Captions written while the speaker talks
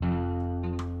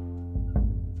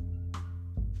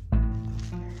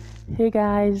Hey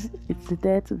guys, it's the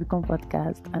Dare to Become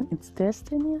podcast, and it's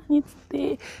Destiny, and it's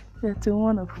day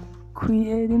 31 of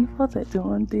creating for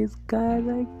 31 days. Guys,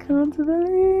 I can't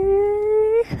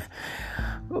believe.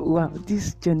 Wow,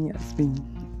 this journey has been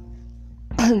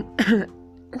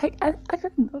like I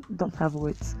don't have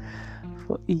words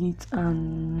for it,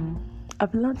 and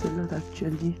I've learned a lot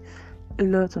actually, a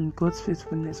lot on God's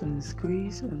faithfulness, on His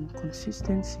grace, on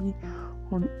consistency,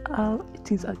 on how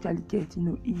things actually get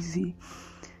easy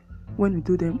when we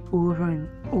do them over and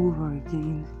over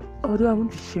again. Although I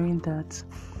won't be sharing that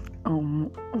on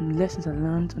lessons I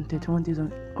learned on 31 days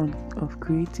of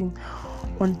creating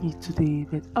on here today,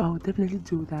 but I'll definitely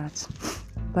do that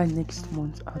by next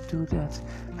month. I'll do that.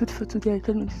 But for today, I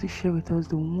just wanted to share with us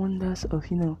the wonders of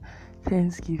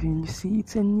Thanksgiving. You see,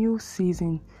 it's a new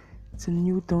season, it's a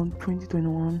new dawn,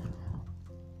 2021.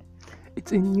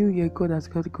 It's a new year. God has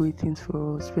got great things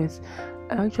for us. But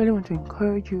I actually want to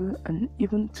encourage you, and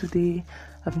even today,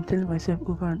 I've been telling myself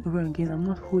over and over again, I'm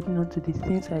not holding on to the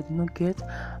things I did not get.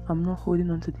 I'm not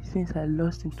holding on to the things I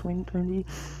lost in 2020.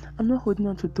 I'm not holding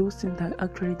on to those things that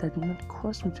did not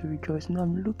cause me to rejoice. No,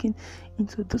 I'm looking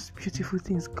into those beautiful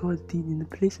things God did in the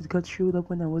places God showed up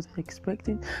when I wasn't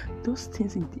expecting. Those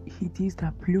things He did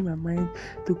that blew my mind,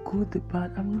 the good, the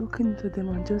bad. I'm looking into them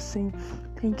and just saying,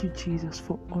 thank you, Jesus,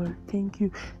 for all. Thank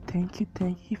you.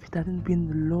 If it hadn't been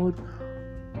the Lord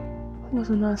who was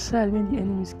on our side when the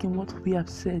enemies came, what would we have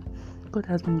said? God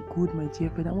has been good, my dear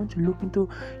friend. I want to look into,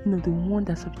 the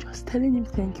wonders of just telling Him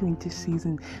thank you in this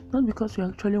season. Not because we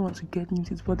actually want to get new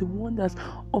things, but the wonders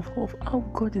of how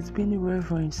God is being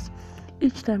reverenced.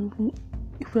 Each time,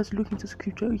 if we were to look into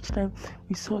Scripture, each time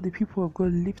we saw the people of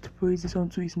God lift praises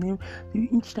unto His name,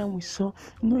 each time we saw,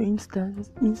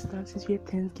 instances where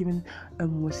thanksgiving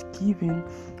was given,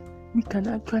 we can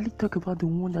actually talk about the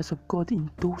wonders of God in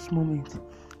those moments.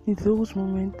 In those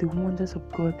moments, the wonders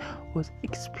of God was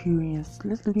experienced.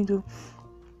 Let's look into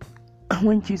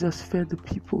when Jesus fed the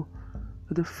people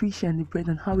with the fish and the bread,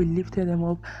 and how He lifted them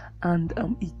up, and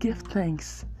He gave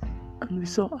thanks, and we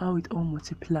saw how it all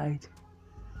multiplied.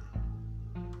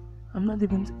 I'm not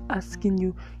even asking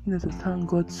you, to thank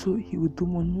God so He will do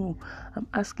more. No, I'm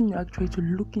asking you actually to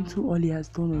look into all He has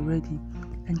done already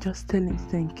and just tell Him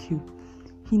thank you.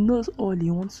 He knows all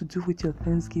He wants to do with your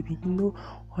thanksgiving. He knows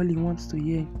all He wants to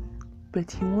hear.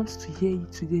 But He wants to hear you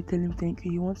today. Tell Him thank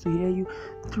you. He wants to hear you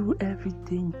through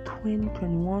everything.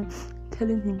 2021,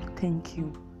 telling Him thank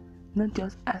you. Not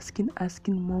just asking,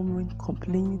 murmuring,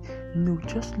 complaining. No,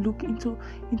 just look into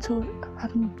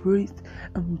having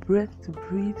breath to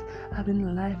breathe,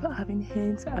 having life, having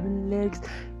hands, having legs.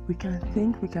 We can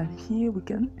think, we can hear, we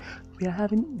are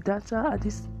having data at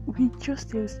this.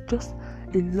 There's just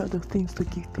a lot of things to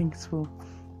give thanks for.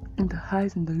 In the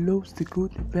highs and the lows, the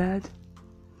good, the bad.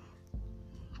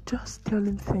 Just tell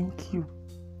Him thank you.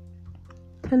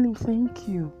 Tell Him thank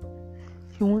you.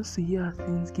 He wants to hear our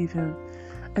thanksgiving.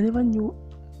 I never knew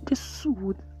this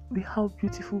would be how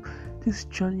beautiful this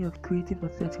journey of creating for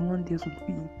 31 days would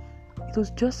be. It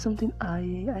was just something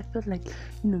I felt like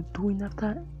doing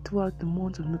throughout the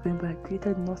month of November. I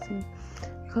created nothing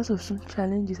because of some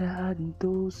challenges I had in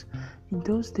those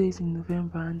days in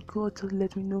November, and God just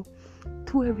let me know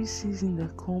through every season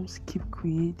that comes, keep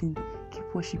creating, keep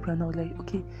worshiping. And I was like,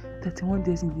 okay, 31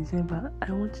 days in December,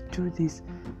 I want to do this.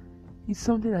 It's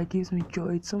something that gives me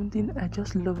joy. It's something I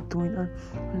just love doing, and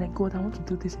I'm like, God, I want to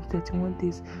do this in 31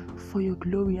 days for your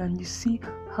glory. And you see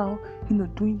how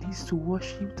doing this to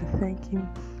worship, to thank Him,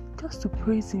 just to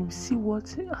praise Him, see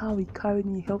how He carried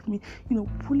me, helped me,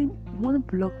 pulling one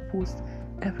blog post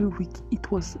every week. It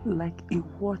was like a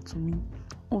war to me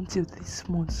until this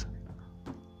month.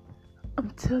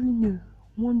 I'm telling you,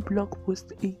 one blog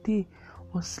post a day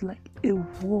was like a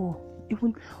war.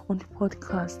 Even on the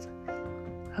podcast,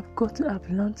 I've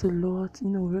learned a lot.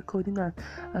 Recording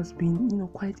has been,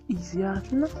 quite easy.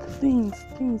 I've learned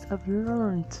things I've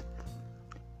learned.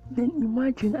 Then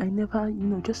imagine I never,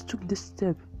 just took this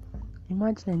step.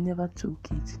 Imagine I never took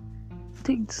it.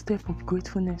 Take the step of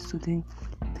gratefulness today.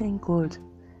 Thank God.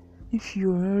 If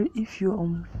you've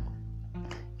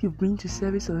been to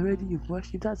service already, you've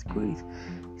worshipped, that's great.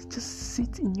 Just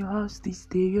sit in your house this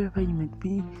day, wherever you might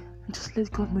be, and just let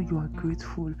God know you are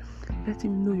grateful. Let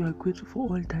Him know you are grateful for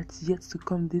all that's yet to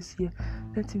come this year.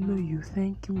 Let Him know you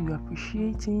thank Him, you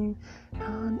appreciate Him,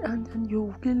 and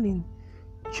you're willing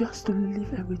just to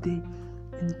live every day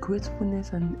in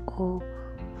gratefulness and all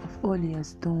of all He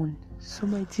has done. So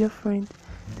my dear friend,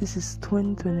 this is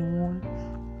 2021,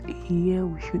 a year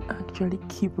we should actually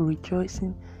keep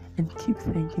rejoicing and keep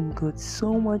thanking God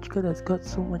so much. God has got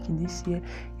so much in this year.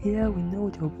 Yeah, we know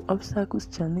there will be obstacles,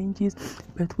 challenges,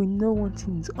 but we know one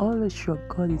thing is always sure: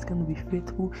 God is going to be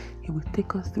faithful. He will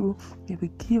take us through. He will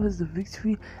give us the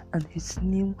victory, and His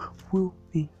name will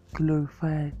be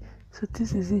glorified. So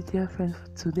this is it, dear friends, for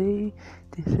today,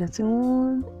 the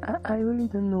 31. I really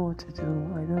don't know what to do.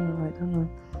 I don't know.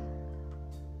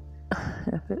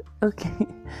 Okay.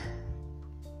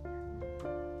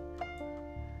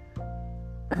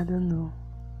 I don't know.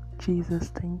 Jesus,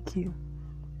 thank you.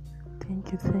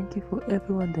 Thank you for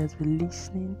everyone that's been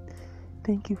listening.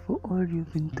 Thank you for all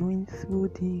you've been doing through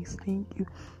this. Thank you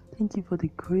for the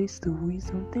grace, the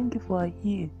wisdom. Thank you for our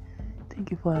ear. Thank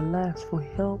you for our lives, for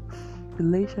help,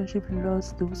 relationship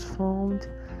lost, those found,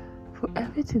 for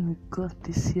everything we got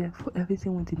this year, for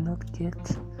everything we did not get,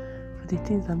 for the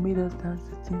things that made us dance,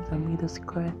 the things that made us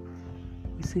cry.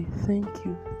 We say thank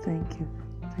you.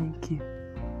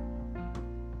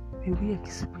 May we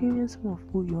experience some of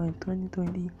who you are in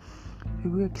 2020. May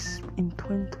we in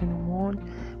 2021.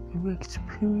 May we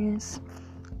experience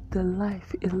a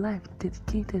life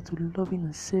dedicated to loving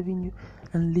and serving you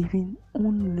and living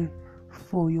only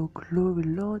for your glory.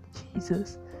 Lord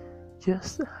Jesus,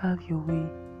 just have your way.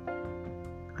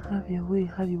 Have your way.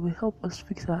 Help us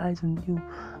fix our eyes on you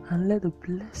and let the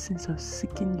blessings of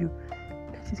seeking you,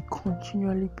 let it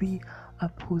continually be a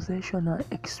possession, our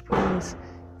experience,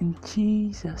 in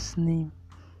Jesus' name.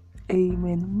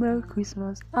 Amen. Merry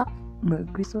Christmas. Merry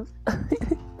Christmas.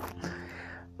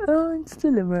 Oh, it's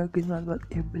still a Merry Christmas, but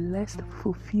a blessed,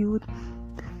 fulfilled,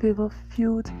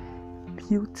 favor-filled,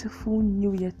 beautiful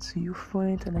New Year to you,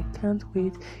 friends. And I can't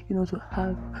wait, to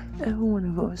have every one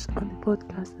of us on the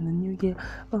podcast in the New Year.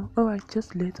 Oh, alright,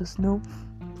 just let us know.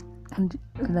 And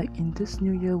like in this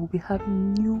New Year, we'll be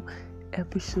having new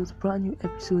episodes, brand new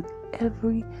episodes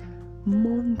every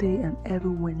Monday and every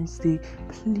Wednesday.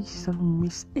 Please don't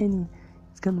miss any.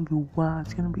 It's gonna be wild.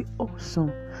 It's gonna be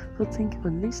awesome. So thank you for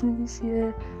listening this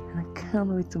year, and I can't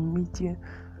wait to meet you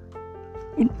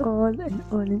in all in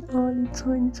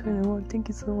 2021. Thank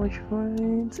you so much,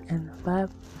 friends, and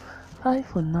bye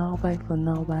for now.